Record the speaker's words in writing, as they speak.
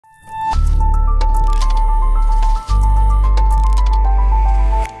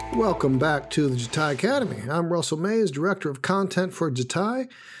Welcome back to the Jatai Academy. I'm Russell Mays, Director of Content for Jatai,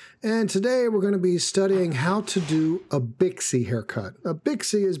 and today we're going to be studying how to do a Bixie haircut. A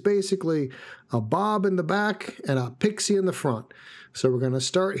Bixie is basically a bob in the back and a pixie in the front. So we're going to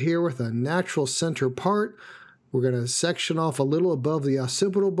start here with a natural center part. We're going to section off a little above the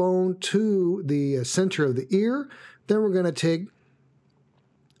occipital bone to the center of the ear. Then we're going to take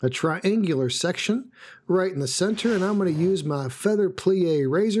a triangular section right in the center, and I'm going to use my feather plier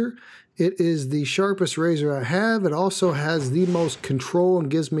razor. It is the sharpest razor I have. It also has the most control and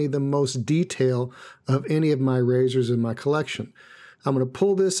gives me the most detail of any of my razors in my collection. I'm going to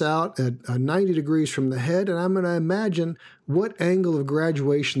pull this out at 90 degrees from the head, and I'm going to imagine what angle of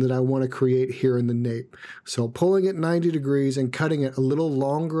graduation that I want to create here in the nape. So pulling it 90 degrees and cutting it a little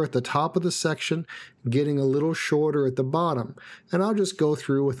longer at the top of the section, getting a little shorter at the bottom. And I'll just go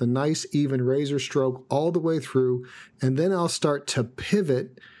through with a nice even razor stroke all the way through, and then I'll start to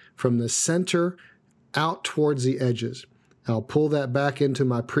pivot from the center out towards the edges. I'll pull that back into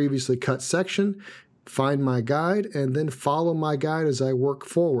my previously cut section, find my guide, and then follow my guide as I work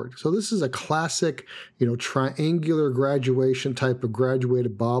forward. So this is a classic, triangular graduation type of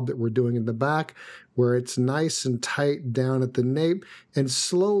graduated bob that we're doing in the back, where it's nice and tight down at the nape and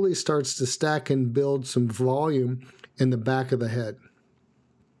slowly starts to stack and build some volume in the back of the head.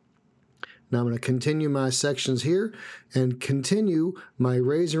 Now I'm going to continue my sections here and continue my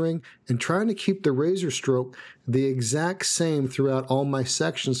razoring and trying to keep the razor stroke the exact same throughout all my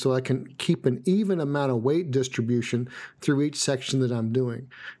sections so I can keep an even amount of weight distribution through each section that I'm doing.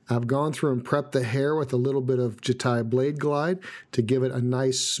 I've gone through and prepped the hair with a little bit of Jatai blade glide to give it a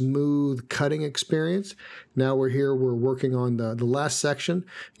nice smooth cutting experience. Now we're working on the last section.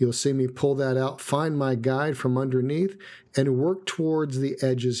 You'll see me pull that out, find my guide from underneath, and work towards the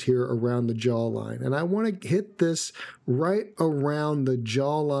edges here around the jawline. And I want to hit this right around the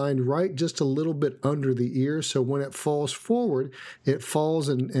jawline, right just a little bit under the ear, so when it falls forward, it falls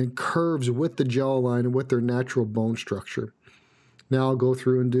and curves with the jawline and with their natural bone structure. Now I'll go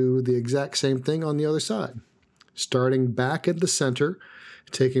through and do the exact same thing on the other side. Starting back at the center,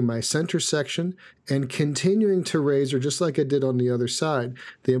 taking my center section and continuing to razor just like I did on the other side.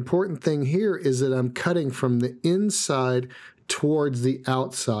 The important thing here is that I'm cutting from the inside towards the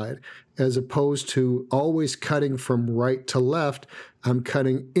outside, as opposed to always cutting from right to left. I'm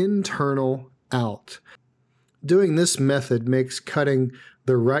cutting internal out. Doing this method makes cutting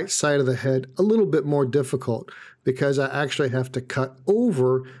the right side of the head a little bit more difficult because I actually have to cut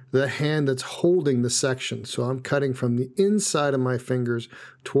over the hand that's holding the section. So I'm cutting from the inside of my fingers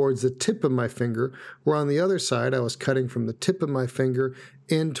towards the tip of my finger, where on the other side I was cutting from the tip of my finger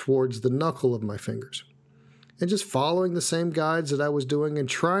in towards the knuckle of my fingers. And just following the same guides that I was doing and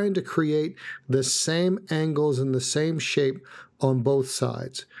trying to create the same angles and the same shape on both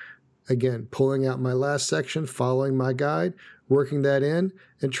sides. Again, pulling out my last section, following my guide, working that in,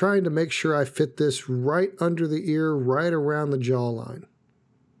 and trying to make sure I fit this right under the ear, right around the jawline.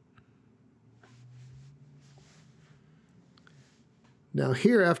 Now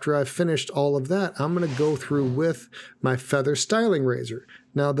here, after I've finished all of that, I'm going to go through with my feather styling razor.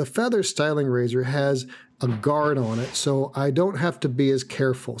 Now the feather styling razor has a guard on it, so I don't have to be as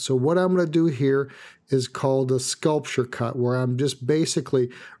careful. So what I'm going to do here is called a sculpture cut, where I'm just basically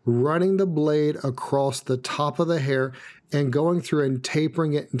running the blade across the top of the hair and going through and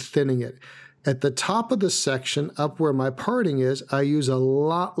tapering it and thinning it. At the top of the section, up where my parting is, I use a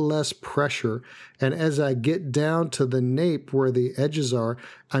lot less pressure, and as I get down to the nape where the edges are,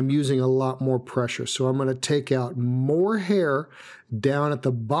 I'm using a lot more pressure. So I'm going to take out more hair down at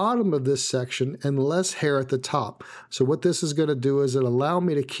the bottom of this section and less hair at the top. So what this is going to do is it allow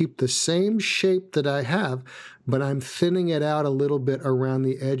me to keep the same shape that I have, but I'm thinning it out a little bit around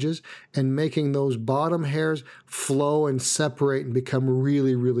the edges and making those bottom hairs flow and separate and become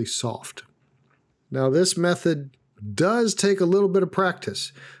really, really soft. Now this method does take a little bit of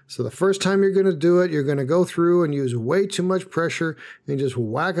practice. So the first time you're going to do it, you're going to go through and use way too much pressure and just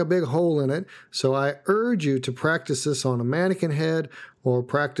whack a big hole in it. So I urge you to practice this on a mannequin head or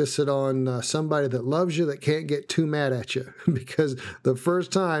practice it on somebody that loves you that can't get too mad at you, because the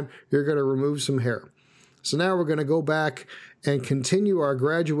first time you're going to remove some hair. So now we're going to go back and continue our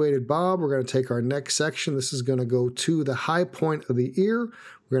graduated bob. We're going to take our next section. This is going to go to the high point of the ear.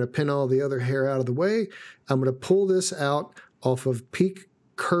 We're going to pin all the other hair out of the way. I'm going to pull this out off of peak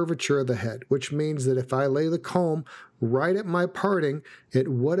curvature of the head, which means that if I lay the comb right at my parting, at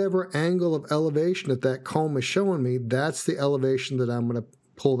whatever angle of elevation that comb is showing me, that's the elevation that I'm going to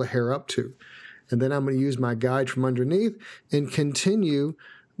pull the hair up to. And then I'm going to use my guide from underneath and continue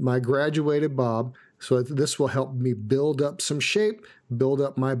my graduated bob, So this will help me build up some shape, build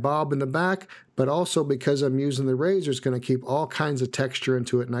up my bob in the back, but also because I'm using the razor, it's going to keep all kinds of texture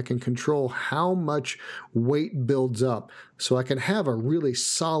into it, and I can control how much weight builds up. So I can have a really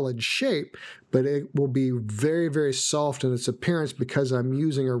solid shape, but it will be very, very soft in its appearance because I'm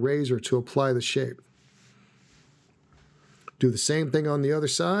using a razor to apply the shape. Do the same thing on the other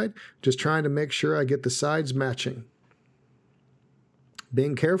side, just trying to make sure I get the sides matching.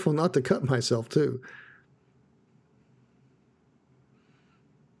 Being careful not to cut myself too.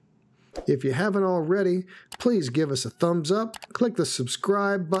 If you haven't already, please give us a thumbs up, click the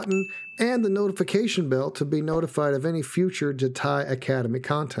subscribe button, and the notification bell to be notified of any future Jatai Academy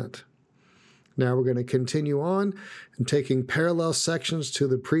content. Now we're going to continue on and taking parallel sections to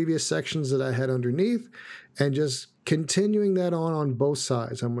the previous sections that I had underneath and just continuing that on both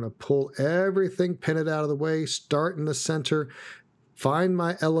sides. I'm going to pull everything, pin it out of the way, start in the center, find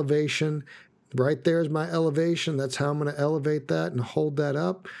my elevation. Right there is my elevation. That's how I'm going to elevate that and hold that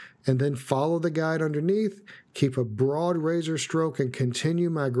up. And then follow the guide underneath, keep a broad razor stroke, and continue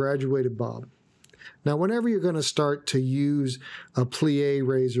my graduated bob. Now, whenever you're going to start to use a plier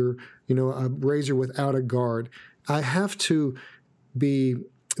razor, a razor without a guard, I have to be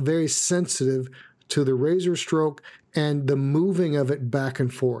very sensitive to the razor stroke and the moving of it back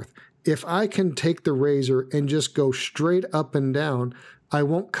and forth. If I can take the razor and just go straight up and down, I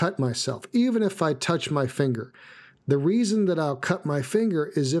won't cut myself, even if I touch my finger. The reason that I'll cut my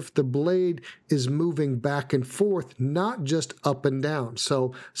finger is if the blade is moving back and forth, not just up and down.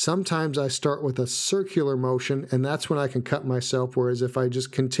 So sometimes I start with a circular motion, and that's when I can cut myself, whereas if I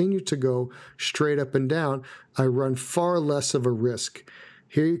just continue to go straight up and down, I run far less of a risk.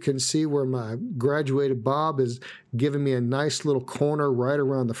 Here you can see where my graduated bob is giving me a nice little corner right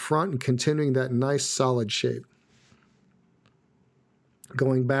around the front and continuing that nice solid shape.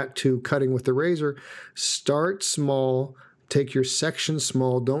 Going back to cutting with the razor, start small, take your section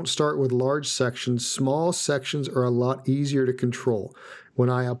small. Don't start with large sections. Small sections are a lot easier to control. When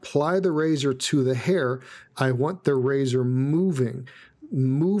I apply the razor to the hair, I want the razor moving.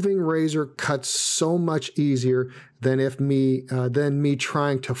 Moving razor cuts so much easier than me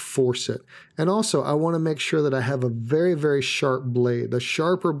trying to force it. And also, I want to make sure that I have a very, very sharp blade. The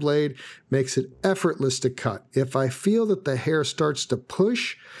sharper blade makes it effortless to cut. If I feel that the hair starts to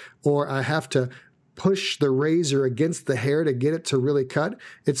push, or I have to push the razor against the hair to get it to really cut,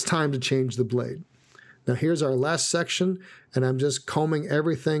 it's time to change the blade. Now here's our last section, and I'm just combing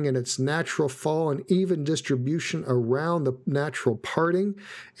everything in its natural fall and even distribution around the natural parting,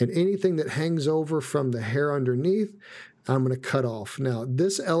 and anything that hangs over from the hair underneath, I'm going to cut off. Now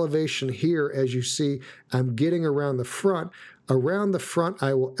this elevation here, as you see, I'm getting around the front. Around the front,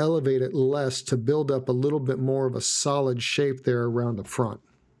 I will elevate it less to build up a little bit more of a solid shape there around the front.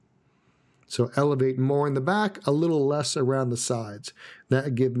 So elevate more in the back, a little less around the sides. That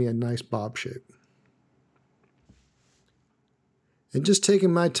would give me a nice bob shape. And just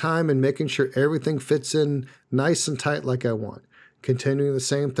taking my time and making sure everything fits in nice and tight like I want. Continuing the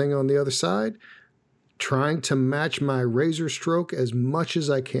same thing on the other side, trying to match my razor stroke as much as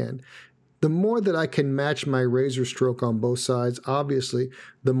I can. The more that I can match my razor stroke on both sides, obviously,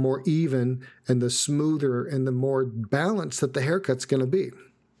 the more even and the smoother and the more balanced that the haircut's going to be.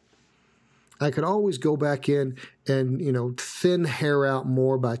 I could always go back in and, thin hair out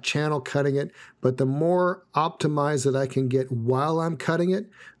more by channel cutting it, but the more optimized that I can get while I'm cutting it,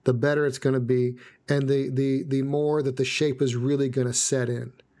 the better it's going to be, and the more that the shape is really going to set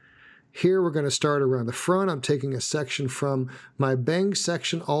in. Here we're going to start around the front. I'm taking a section from my bang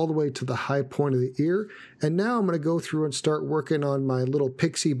section all the way to the high point of the ear. And now I'm going to go through and start working on my little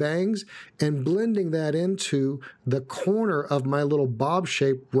pixie bangs and blending that into the corner of my little bob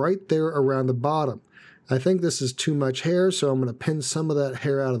shape right there around the bottom. I think this is too much hair, so I'm going to pin some of that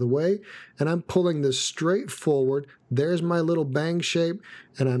hair out of the way. And I'm pulling this straight forward. There's my little bang shape,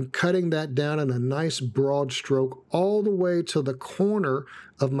 and I'm cutting that down in a nice broad stroke all the way to the corner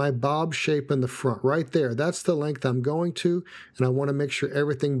of my bob shape in the front, right there. That's the length I'm going to, and I want to make sure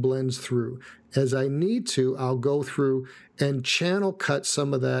everything blends through. As I need to, I'll go through and channel cut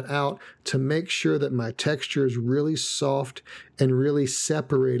some of that out to make sure that my texture is really soft and really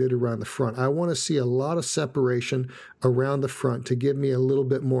separated around the front. I want to see a lot of separation around the front to give me a little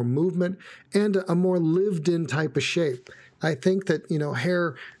bit more movement and a more lived-in type of shape. I think that,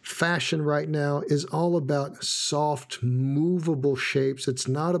 hair fashion right now is all about soft, movable shapes. It's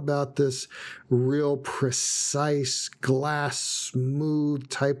not about this real precise, glass, smooth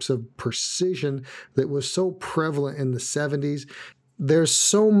types of precision that was so prevalent in the 70s. There's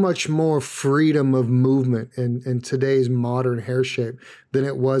so much more freedom of movement in today's modern hair shape than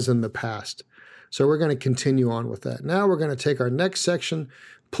it was in the past. So we're going to continue on with that. Now we're going to take our next section,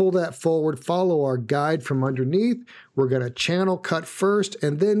 pull that forward, follow our guide from underneath. We're going to channel cut first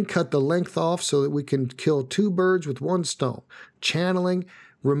and then cut the length off so that we can kill two birds with one stone. Channeling,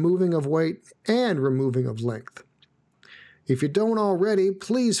 removing of weight, and removing of length. If you don't already,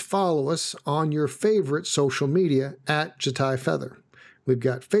 please follow us on your favorite social media at Jatai Feather. We've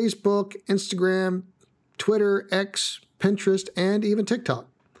got Facebook, Instagram, Twitter, X, Pinterest, and even TikTok.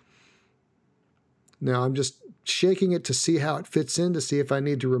 Now I'm just shaking it to see how it fits in, to see if I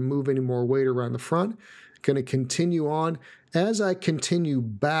need to remove any more weight around the front. Going to continue on. As I continue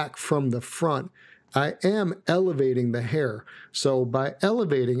back from the front, I am elevating the hair. So by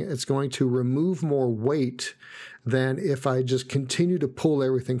elevating it, it's going to remove more weight than if I just continue to pull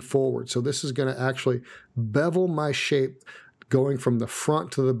everything forward. So this is going to actually bevel my shape going from the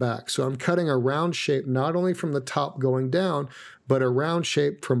front to the back. So I'm cutting a round shape, not only from the top going down, but a round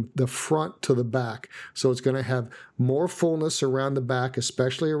shape from the front to the back. So it's going to have more fullness around the back,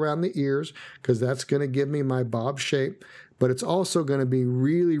 especially around the ears, because that's going to give me my bob shape. But it's also going to be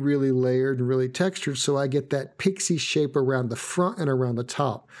really, really layered and really textured, so I get that pixie shape around the front and around the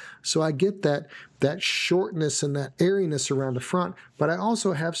top. So I get that shortness and that airiness around the front, but I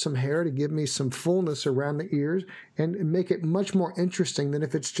also have some hair to give me some fullness around the ears and make it much more interesting than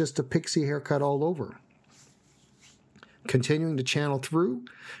if it's just a pixie haircut all over. Continuing to channel through,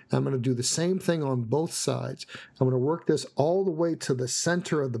 I'm going to do the same thing on both sides. I'm going to work this all the way to the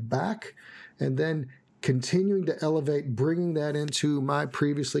center of the back, and then continuing to elevate, bringing that into my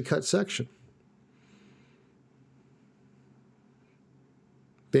previously cut section.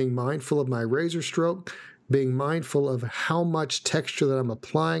 Being mindful of my razor stroke, being mindful of how much texture that I'm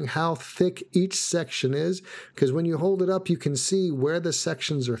applying, how thick each section is, because when you hold it up, you can see where the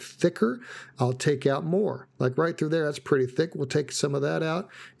sections are thicker. I'll take out more. Like right through there, that's pretty thick. We'll take some of that out.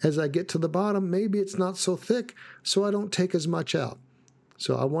 As I get to the bottom, maybe it's not so thick, so I don't take as much out.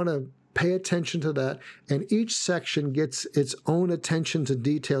 So I want to pay attention to that, and each section gets its own attention to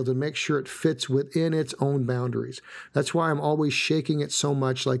detail to make sure it fits within its own boundaries. That's why I'm always shaking it so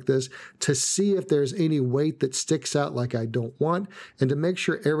much like this, to see if there's any weight that sticks out like I don't want, and to make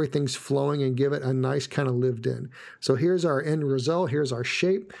sure everything's flowing and give it a nice kind of lived in. So here's our end result. Here's our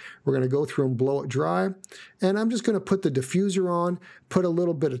shape. We're going to go through and blow it dry, and I'm just going to put the diffuser on, put a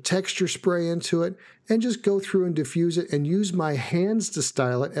little bit of texture spray into it, and just go through and diffuse it and use my hands to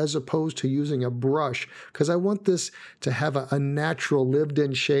style it as opposed to using a brush, because I want this to have a natural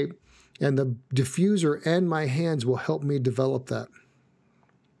lived-in shape, and the diffuser and my hands will help me develop that.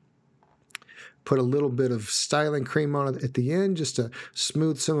 Put a little bit of styling cream on it at the end just to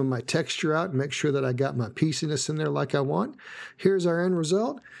smooth some of my texture out and make sure that I got my pieciness in there like I want. Here's our end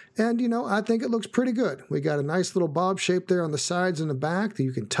result. And, you know, I think it looks pretty good. We got a nice little bob shape there on the sides and the back that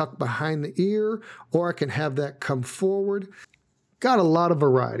you can tuck behind the ear, or I can have that come forward. Got a lot of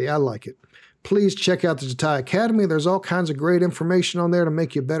variety. I like it. Please check out the Jatai Academy. There's all kinds of great information on there to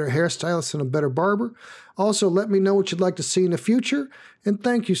make you a better hairstylist and a better barber. Also, let me know what you'd like to see in the future. And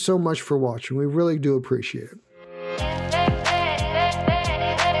thank you so much for watching. We really do appreciate it.